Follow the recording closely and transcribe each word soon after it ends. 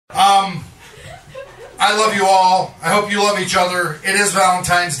I love you all. I hope you love each other. It is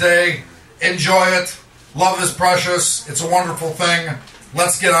Valentine's Day. Enjoy it. Love is precious. It's a wonderful thing.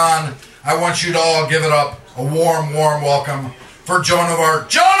 Let's get on. I want you to all give it up. A warm, warm welcome for Joan of Art.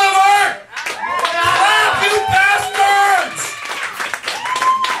 Joan of Art! Clap, you bastards!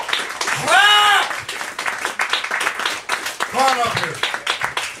 Clap! Come on up here.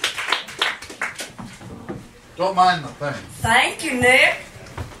 Don't mind the thing. Thank you, Nick.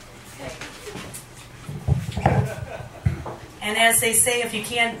 And as they say, if you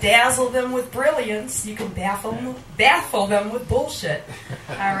can't dazzle them with brilliance, you can baffle them with bullshit.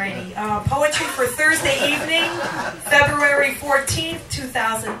 Alrighty. Poetry for Thursday evening, February 14th,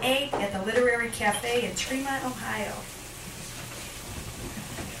 2008, at the Literary Cafe in Tremont, Ohio.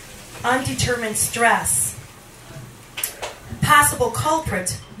 Undetermined stress. Possible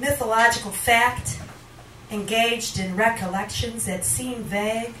culprit, mythological fact, engaged in recollections that seem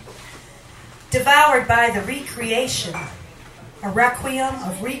vague, devoured by the recreation, a requiem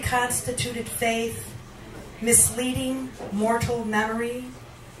of reconstituted faith, misleading mortal memory.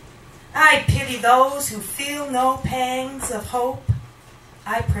 I pity those who feel no pangs of hope.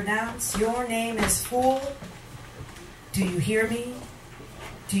 I pronounce your name as fool. Do you hear me?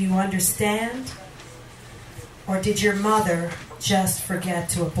 Do you understand? Or did your mother just forget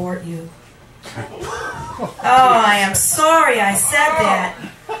to abort you? Oh, I am sorry I said that.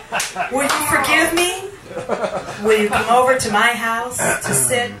 Will you forgive me? Will you come over to my house to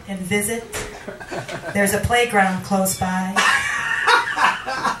sit and visit? There's a playground close by.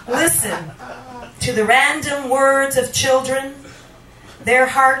 Listen to the random words of children. Their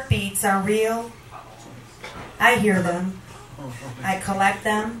heartbeats are real. I hear them. I collect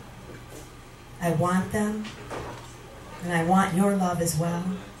them. I want them. And I want your love as well.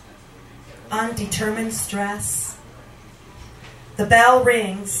 Undetermined stress. The bell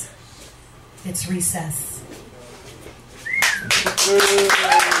rings. It's recess.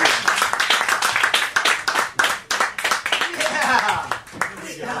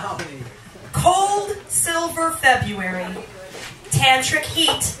 Cold silver February. Tantric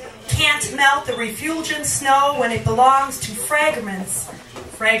heat can't melt the refulgent snow when it belongs to fragments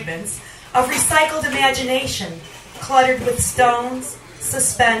of recycled imagination, cluttered with stones,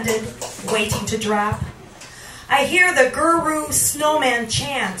 suspended, waiting to drop. I hear the guru snowman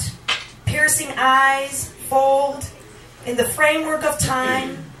chant, piercing eyes fold in the framework of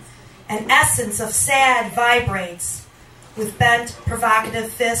time. An essence of sad vibrates with bent provocative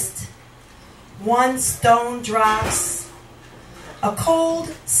fist. One stone drops. A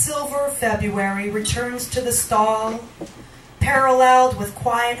cold silver February returns to the stall, paralleled with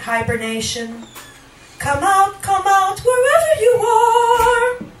quiet hibernation. Come out, wherever you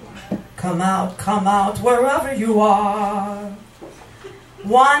are. Come out, wherever you are.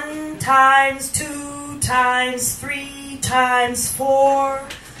 1 times 2 times 3 times 4,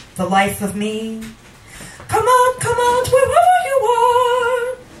 the life of me. Come out, wherever you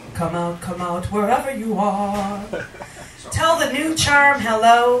are. Come out, wherever you are. Tell the new charm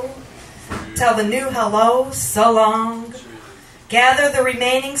hello. Tell the new hello so long. Gather the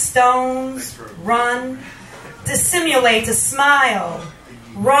remaining stones. Run. Dissimulate a smile.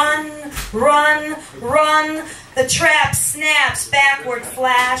 Run. The trap snaps backward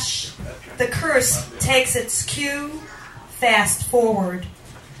flash. The curse takes its cue. Fast forward.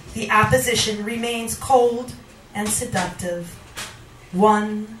 The opposition remains cold and seductive.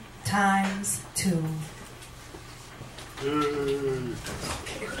 1 times 2. Thanks.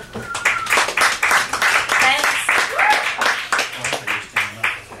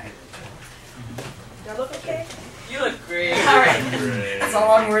 Do I look okay? You look great. All right. That's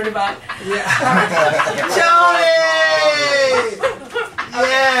all I'm worried about. Johnny!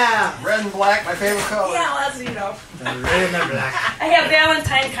 Yeah! Red and black, my favorite color. Yeah, well, that's, you know. Red and black. I have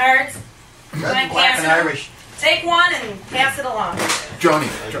Valentine cards. Red and black and Irish. Take one and pass it along. Johnny,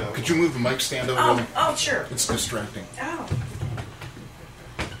 could you move the mic stand over a little? Oh, sure. It's distracting. Oh.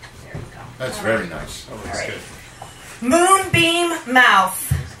 There we go. That's very nice. Oh, that's good. Moonbeam mouth.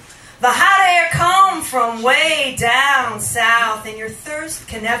 The hot air comes from way down south, and your thirst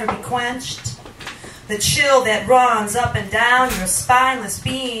can never be quenched. The chill that runs up and down your spineless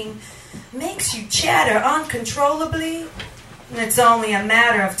being makes you chatter uncontrollably, and it's only a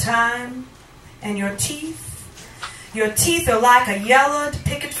matter of time. And your teeth are like a yellowed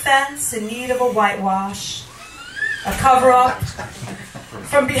picket fence in need of a whitewash, a cover-up.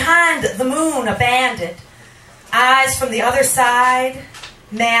 From behind the moon, a bandit, eyes from the other side,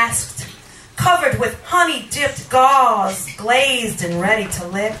 masked, covered with honey-dipped gauze, glazed and ready to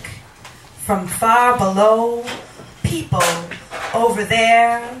lick. From far below, people Over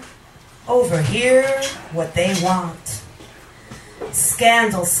there, over here, what they want.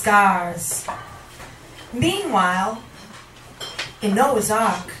 Scandal scars. Meanwhile, in Noah's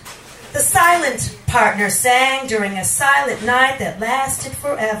Ark, the silent partner sang during a silent night that lasted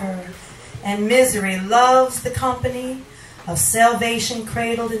forever, and misery loves the company of salvation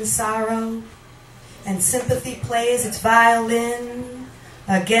cradled in sorrow, and sympathy plays its violin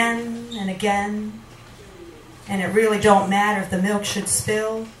again and again, and it really don't matter if the milk should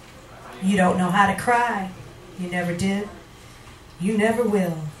spill. You don't know how to cry. You never did. You never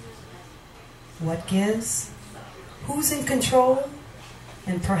will. What gives? Who's in control?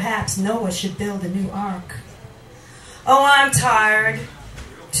 And perhaps Noah should build a new ark. Oh, I'm tired.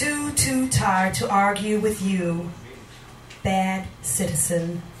 Too tired to argue with you, bad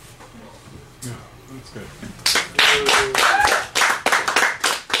citizen. Yeah, that's good.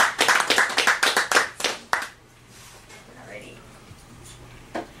 Alrighty.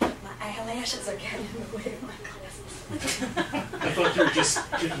 My eyelashes are getting in the way of my glasses. I thought you were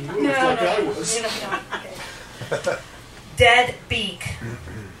just getting moved No, like no, I was. Okay. Dead beak.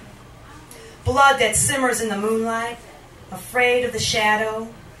 Blood that simmers in the moonlight, afraid of the shadow.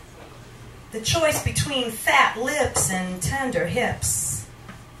 The choice between fat lips and tender hips.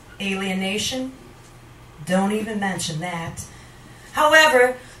 Alienation? Don't even mention that.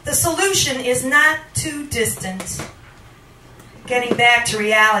 However, the solution is not too distant. Getting back to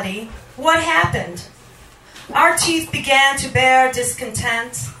reality, what happened? Our teeth began to bear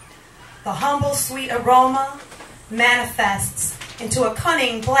discontent. The humble sweet aroma manifests into a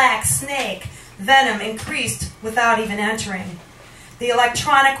cunning black snake, venom increased without even entering. The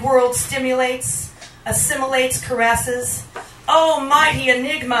electronic world stimulates, assimilates caresses. Oh, mighty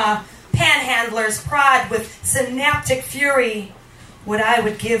enigma, panhandlers prod with synaptic fury. What I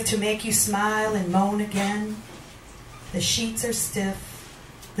would give to make you smile and moan again. The sheets are stiff,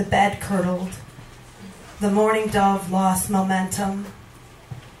 the bed curdled. The morning dove lost momentum.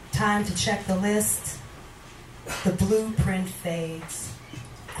 Time to check the list. The blueprint fades.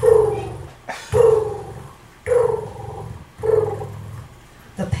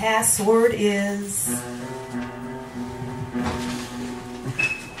 The password is...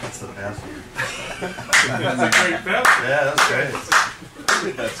 That's the password. That's a great bet. Yeah, that's great. I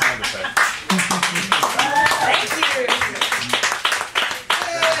did that sound effect. Thank you.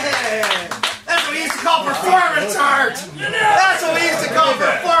 Yeah. That's what we used to call performance art. That's what we used to call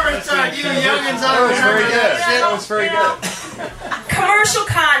performance art. You youngins That out was very good. there. That was very good. Commercial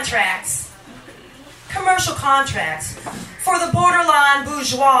contracts. Commercial contracts for the borderline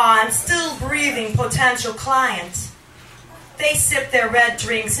bourgeois and still breathing potential client. They sip their red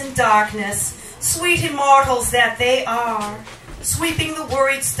drinks in darkness, sweet immortals that they are, sweeping the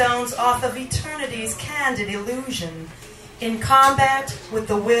worried stones off of eternity's candid illusion, in combat with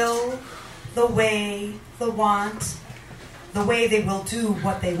the will, the way, the want, the way they will do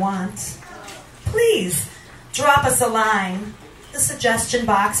what they want. Please, drop us a line. The suggestion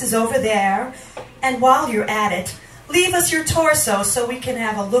box is over there, and while you're at it, leave us your torso so we can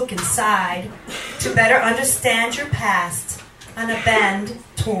have a look inside to better understand your past on a bend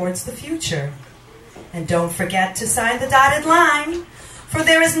towards the future. And don't forget to sign the dotted line, for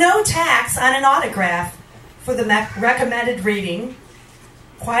there is no tax on an autograph for the recommended reading.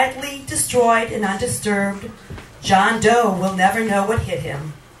 Quietly destroyed and undisturbed, John Doe will never know what hit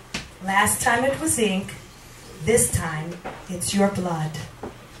him. Last time it was ink, this time it's your blood.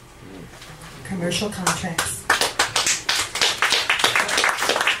 Commercial contracts.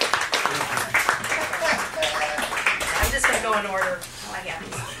 I'm just going to go in order how I have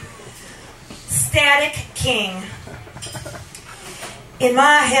these. Static King. In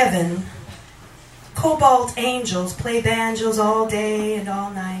my heaven, cobalt angels play banjos all day and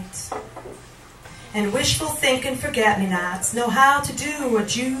all night. And wishful thinking forget-me-nots know how to do a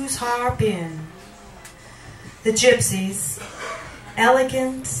Jew's harp in. The gypsies,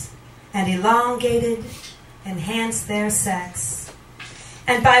 elegant and elongated, enhance their sex,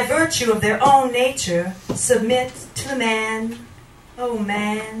 and by virtue of their own nature submit to the man, oh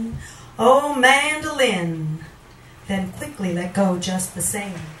mandolin, then quickly let go just the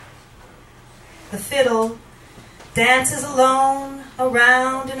same. The fiddle dances alone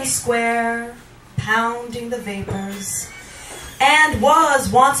around in a square, pounding the vapors, and was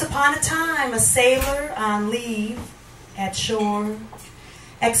once upon a time a sailor on leave at shore,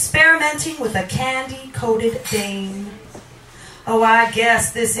 experimenting with a candy-coated dame. Oh, I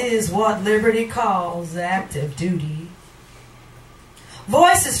guess this is what liberty calls active duty.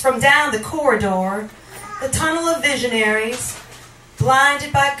 Voices from down the corridor, the tunnel of visionaries,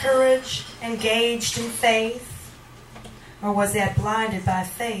 blinded by courage, engaged in faith. Or was that blinded by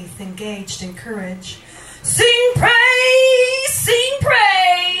faith, engaged in courage? Sing praise,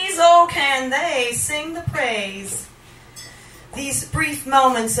 oh can they sing the praise? These brief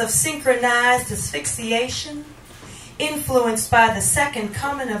moments of synchronized asphyxiation, influenced by the second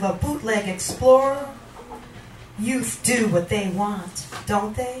coming of a bootleg explorer. Youth do what they want,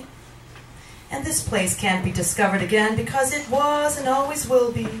 don't they? And this place can't be discovered again because it was and always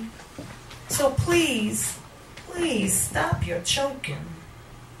will be. So please, please stop your choking.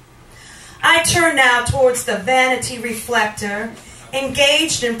 I turn now towards the vanity reflector,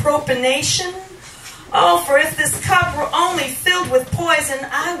 engaged in propination. Oh, for if this cup were only filled with poison,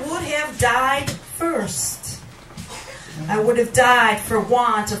 I would have died first. I would have died for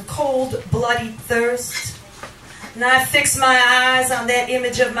want of cold, bloody thirst. And I fix my eyes on that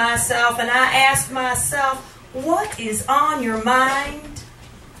image of myself, and I ask myself, what is on your mind?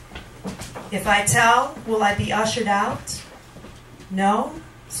 If I tell, will I be ushered out? No?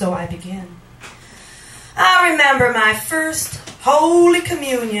 So I begin. I remember my first Holy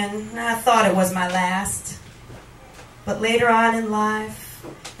Communion, and I thought it was my last. But later on in life,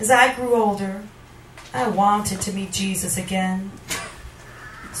 as I grew older, I wanted to meet Jesus again.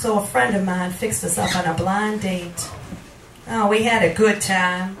 So a friend of mine fixed us up on a blind date. Oh, we had a good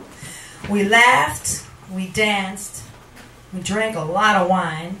time. We laughed, we danced, we drank a lot of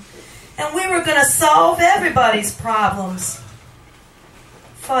wine, and we were going to solve everybody's problems.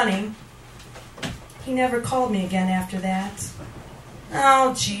 Funny, he never called me again after that.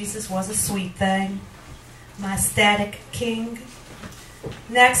 Oh, Jesus was a sweet thing. My static king.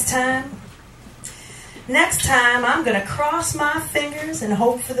 Next time, I'm going to cross my fingers and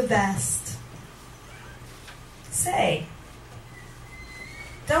hope for the best. Say,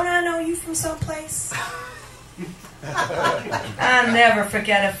 don't I know you from someplace? I never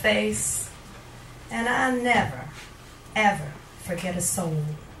forget a face, and I never, ever forget a soul.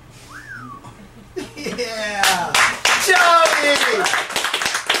 Yeah! Jody!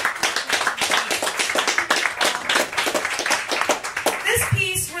 This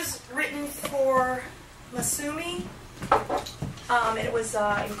piece was written for Masumi. It was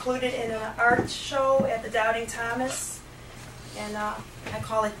included in an art show at the Doubting Thomas, and I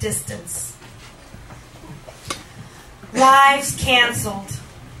call it Distance. Lives canceled.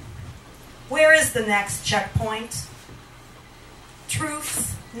 Where is the next checkpoint?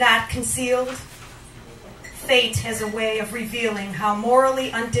 Truth not concealed. Fate has a way of revealing how morally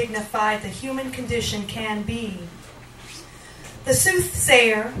undignified the human condition can be. The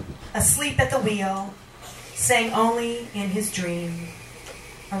soothsayer, asleep at the wheel, sang only in his dream,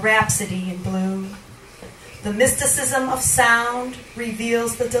 a rhapsody in blue. The mysticism of sound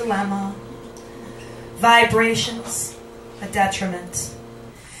reveals the dilemma. Vibrations, a detriment.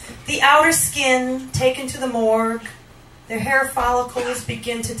 The outer skin taken to the morgue, their hair follicles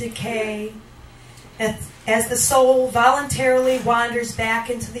begin to decay. As the soul voluntarily wanders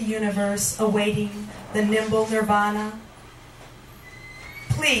back into the universe, awaiting the nimble nirvana.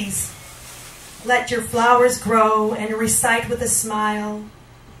 Please, let your flowers grow and recite with a smile,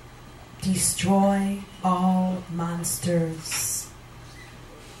 destroy all monsters.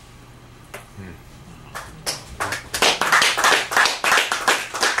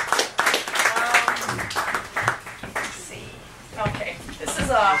 Let's see. Okay, this is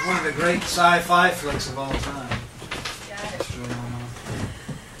one of the great sci-fi flicks of all time.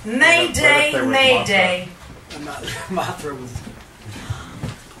 Mayday, Mayday. Mothra was...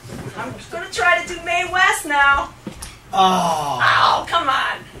 I'm going to try to do Mae West now. Oh, come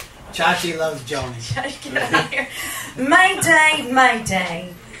on. Chachi loves Joni. Get out of here. Mayday,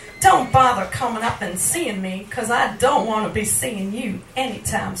 Mayday. Don't bother coming up and seeing me, because I don't want to be seeing you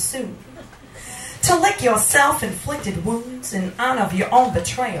anytime soon. To lick your self-inflicted wounds in honor of your own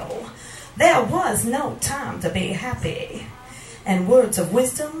betrayal, there was no time to be happy. And words of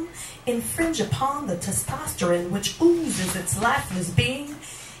wisdom infringe upon the testosterone which oozes its lifeless being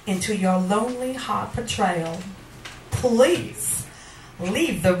into your lonely heart portrayal. Please,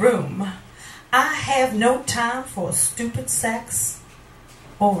 leave the room. I have no time for stupid sex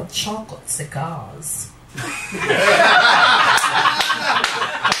or chocolate cigars. Oh,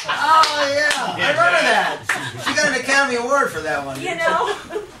 yeah. I remember that. She got an Academy Award for that one. You know?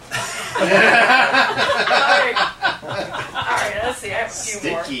 All right, let's see. I have a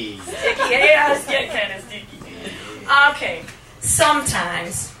few more. Sticky. Yeah, it's getting kind of sticky. Okay.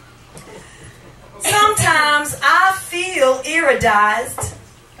 Sometimes I feel iridized,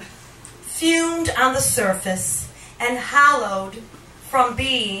 fumed on the surface, and hallowed from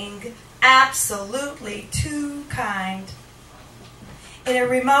being absolutely too kind. In a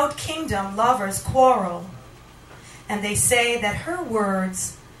remote kingdom, lovers quarrel, And they say that her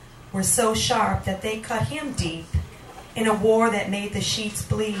words were so sharp that they cut him deep in a war that made the sheets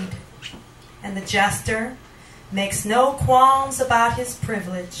bleed. And the jester makes no qualms about his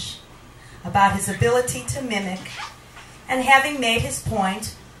privilege, about his ability to mimic, and having made his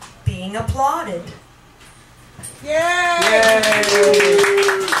point, being applauded. Yay!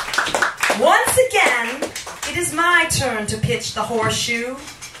 Once again, it is my turn to pitch the horseshoe,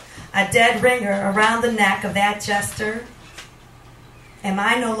 a dead ringer around the neck of that jester. Am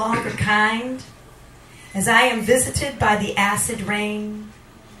I no longer kind, as I am visited by the acid rain,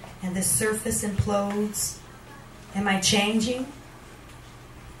 and the surface implodes? Am I changing,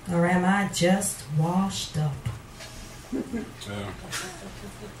 or am I just washed up? Yeah.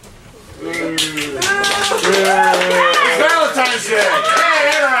 Valentine's Day!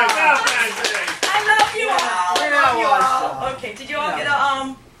 Hey, I love you all. I love you all. Okay, did you all get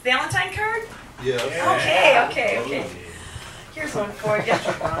a Valentine card? Yeah. Okay. Here's one for you.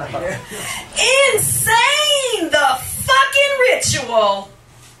 Insane, the fucking ritual.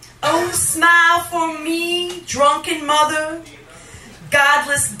 Oh, smile for me, drunken mother,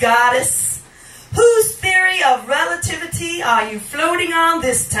 godless goddess. Whose theory of relativity are you floating on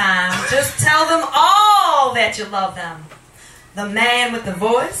this time? Just tell them all that you love them. The man with the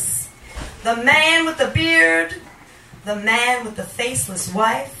voice, the man with the beard, the man with the faceless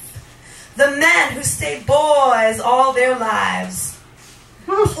wife, the men who stay boys all their lives.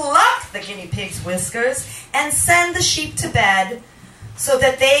 Pluck the guinea pig's whiskers and send the sheep to bed so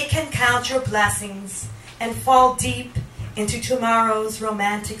that they can count your blessings and fall deep into tomorrow's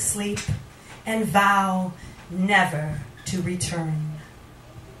romantic sleep and vow never to return.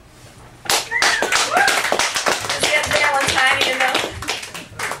 Is that Valentine enough?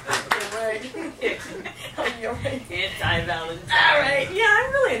 You're right. Anti-Valentine. All right. Yeah,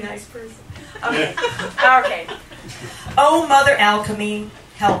 I'm really a nice person. Okay. Okay. Oh, Mother Alchemy,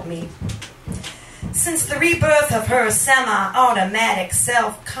 help me. Since the rebirth of her semi-automatic,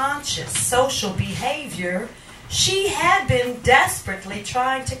 self-conscious social behavior, she had been desperately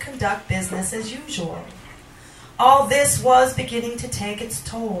trying to conduct business as usual. All this was beginning to take its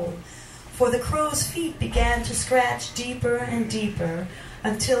toll, for the crow's feet began to scratch deeper and deeper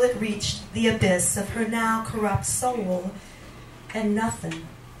until it reached the abyss of her now corrupt soul, and nothing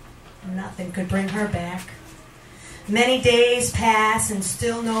could bring her back. Many days passed and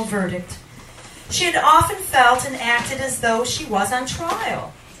still no verdict. She had often felt and acted as though she was on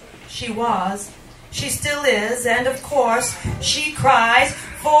trial. She was. She still is, and of course, she cries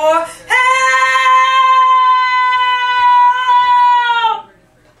for help!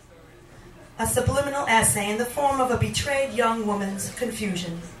 A subliminal essay in the form of a betrayed young woman's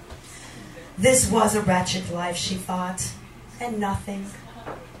confusion. This was a wretched life, she thought, and nothing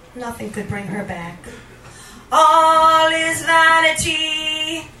could bring her back. All is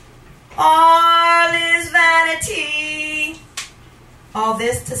vanity, all is vanity. All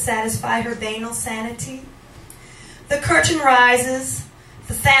this to satisfy her banal sanity. The curtain rises,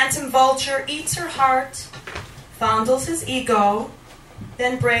 the phantom vulture eats her heart, fondles his ego,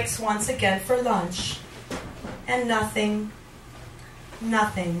 then breaks once again for lunch, and nothing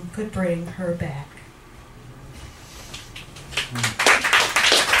could bring her back.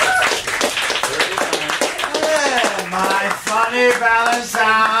 My funny Valentine.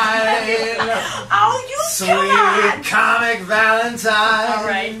 Oh, you Sweet comic Valentine. All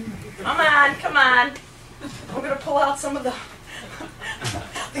right. Come on. I'm going to pull out some of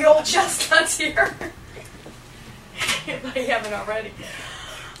the old chestnuts here. If I haven't already.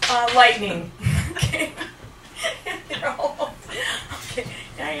 Lightning. Okay. They're all, okay.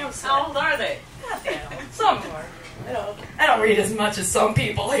 I am How old are they? Not that old. Some more. I don't read as much as some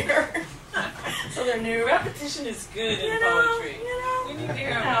people here. So they're new. Repetition is good in poetry. We need to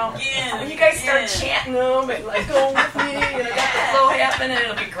hear them again. When you guys start chanting them and like go with me and I got the flow happening,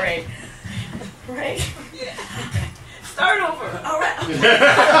 it'll be great. Right? Yeah. Start over. All right.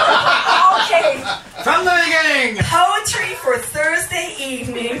 Okay. From the beginning. Poetry for Thursday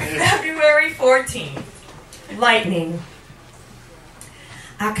evening, February 14th. Lightning.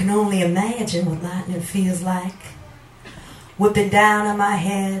 I can only imagine what lightning feels like. Whipping down on my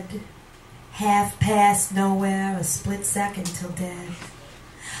head. Half past nowhere, a split second till death.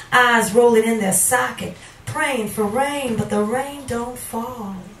 Eyes rolling in their socket, praying for rain, but the rain don't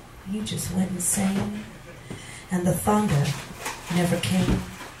fall. You just went insane. And the thunder never came.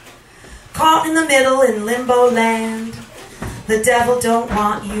 Caught in the middle in limbo land. The devil don't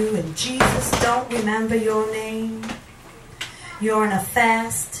want you, and Jesus don't remember your name. You're in a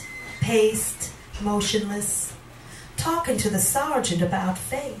fast-paced, motionless, talking to the sergeant about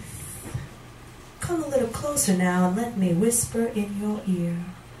faith. come a little closer now and let me whisper in your ear.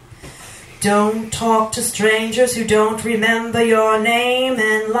 Don't talk to strangers who don't remember your name,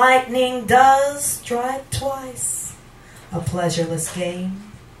 and lightning does strike twice, a pleasureless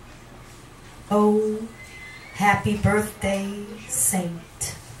game. Oh, happy birthday, Saint.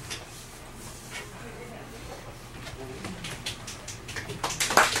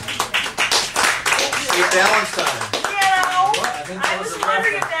 St. Valentine. I was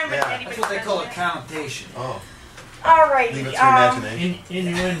wondering if that meant anything. That's what they call a connotation. Oh. Alrighty. Leave it to imagination.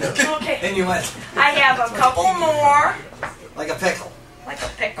 Innuendo. Okay. Innuendo. I have a couple more. Like a pickle. Like a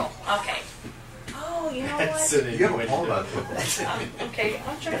pickle. Okay. Oh, you know That's what? an You have a innuendo. poem about pickles. Okay,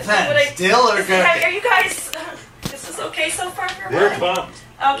 I'm trying to think Depends. what I... Dill or gherkin? Are you guys... This is okay so far for We're everybody? pumped.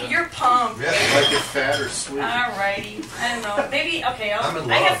 Okay, you're pumped. Yeah. Like it fat or sweet. Alrighty. I don't know. Maybe... Okay, I'm in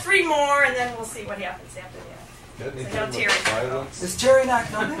I have love. 3 more, and then we'll see what happens after that. No, Terry. Is Terry not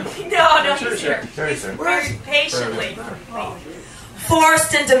coming? No, he's here. Terry's there. Where is he? Patiently.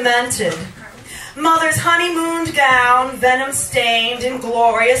 Forced and demented. Mother's honeymooned gown, venom-stained and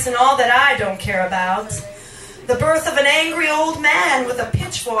glorious, and all that I don't care about. The birth of an angry old man with a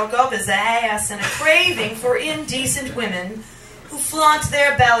pitchfork up his ass and a craving for indecent women who flaunt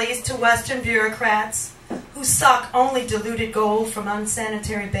their bellies to Western bureaucrats who suck only diluted gold from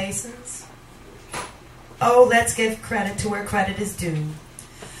unsanitary basins. Oh, let's give credit to where credit is due.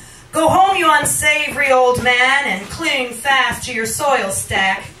 Go home, you unsavory old man, and cling fast to your soil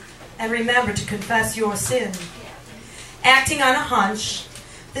stack, and remember to confess your sin. Acting on a hunch,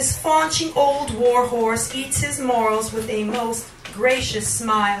 this faunching old warhorse eats his morals with a most gracious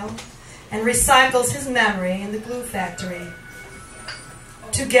smile and recycles his memory in the glue factory.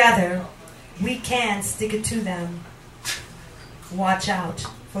 Together, we can stick it to them. Watch out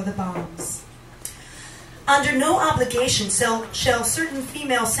for the bombs. Under no obligation shall certain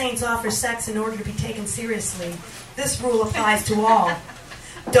female saints offer sex in order to be taken seriously. This rule applies to all.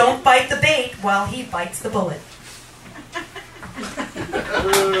 Don't bite the bait while he bites the bullet. We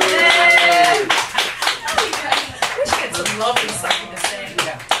should get some lovely something to say.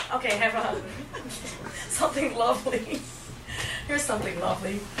 Okay, have something lovely. Here's something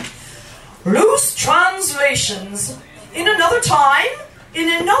lovely. Loose translations. In another time, in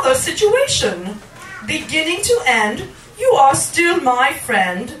another situation. Beginning to end, you are still my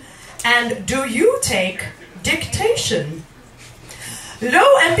friend, and do you take dictation?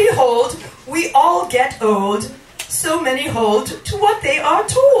 Lo and behold, we all get old, so many hold to what they are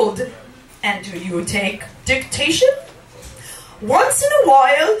told. And do you take dictation? Once in a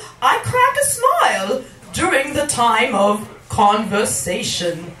while, I crack a smile during the time of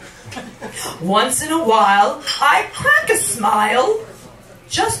conversation. Once in a while, I crack a smile.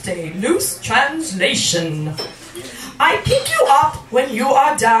 Just a loose translation. I pick you up when you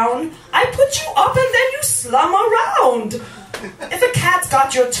are down. I put you up and then you slum around. If a cat's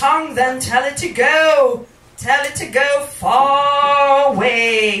got your tongue, then tell it to go. Tell it to go far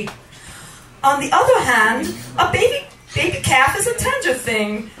away. On the other hand, a baby calf is a tender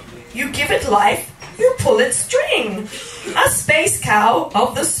thing. You give it life, you pull its string. A space cow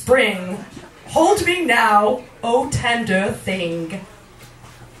of the spring. Hold me now, oh tender thing.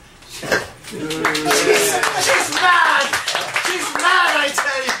 She's mad! She's mad, I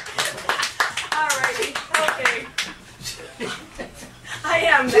tell you! Alrighty, okay. I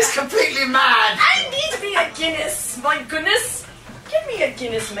am She's mad. completely mad! I need me a Guinness, my goodness. Give me a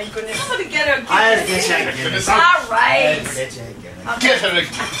Guinness, my goodness. I'm gonna get a I'll Guinness. get you a Guinness. Alright. Get her a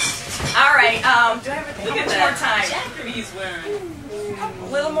Guinness. Alright, do I have a Look at much that more time? jacket he's wearing. A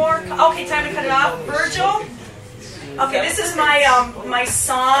little more? Okay, time to cut it off. Virgil? Okay, this is my my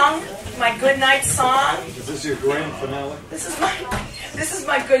song, my good night song. Is this your grand finale? This is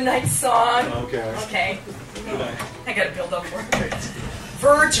my good night song. Okay. Okay. I gotta build up for it.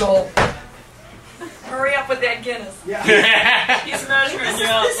 Virgil. Hurry up with that Guinness. He's measuring you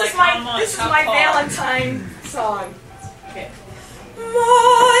out like how much, This is how my far. Valentine song. Okay.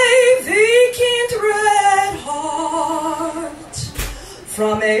 My vacant red heart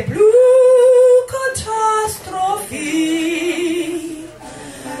from a blue catastrophe.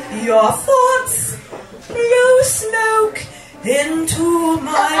 Your thoughts blow smoke into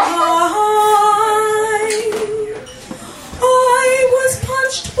my mind. I was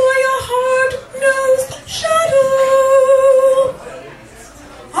punched by a hard-nosed shadow.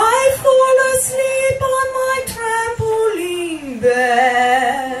 I fall asleep on my trampoline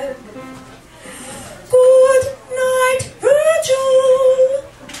bed. Good night, Virgil.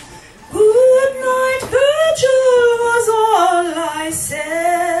 Good night, Virgil was all I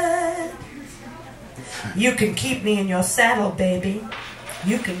said. You can keep me in your saddle, baby.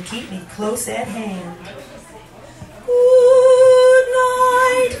 You can keep me close at hand. Good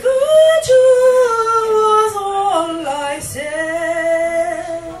night, good was all I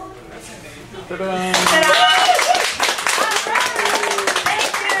said. Ta-da!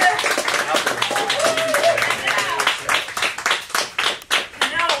 Thank you.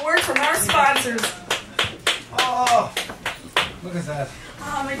 And now a word from our sponsors. Oh, look at that.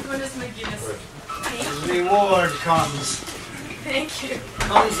 Oh my goodness, my goodness. Thank The reward comes. Thank you.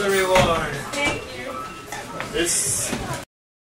 Comes the reward. Thank you. This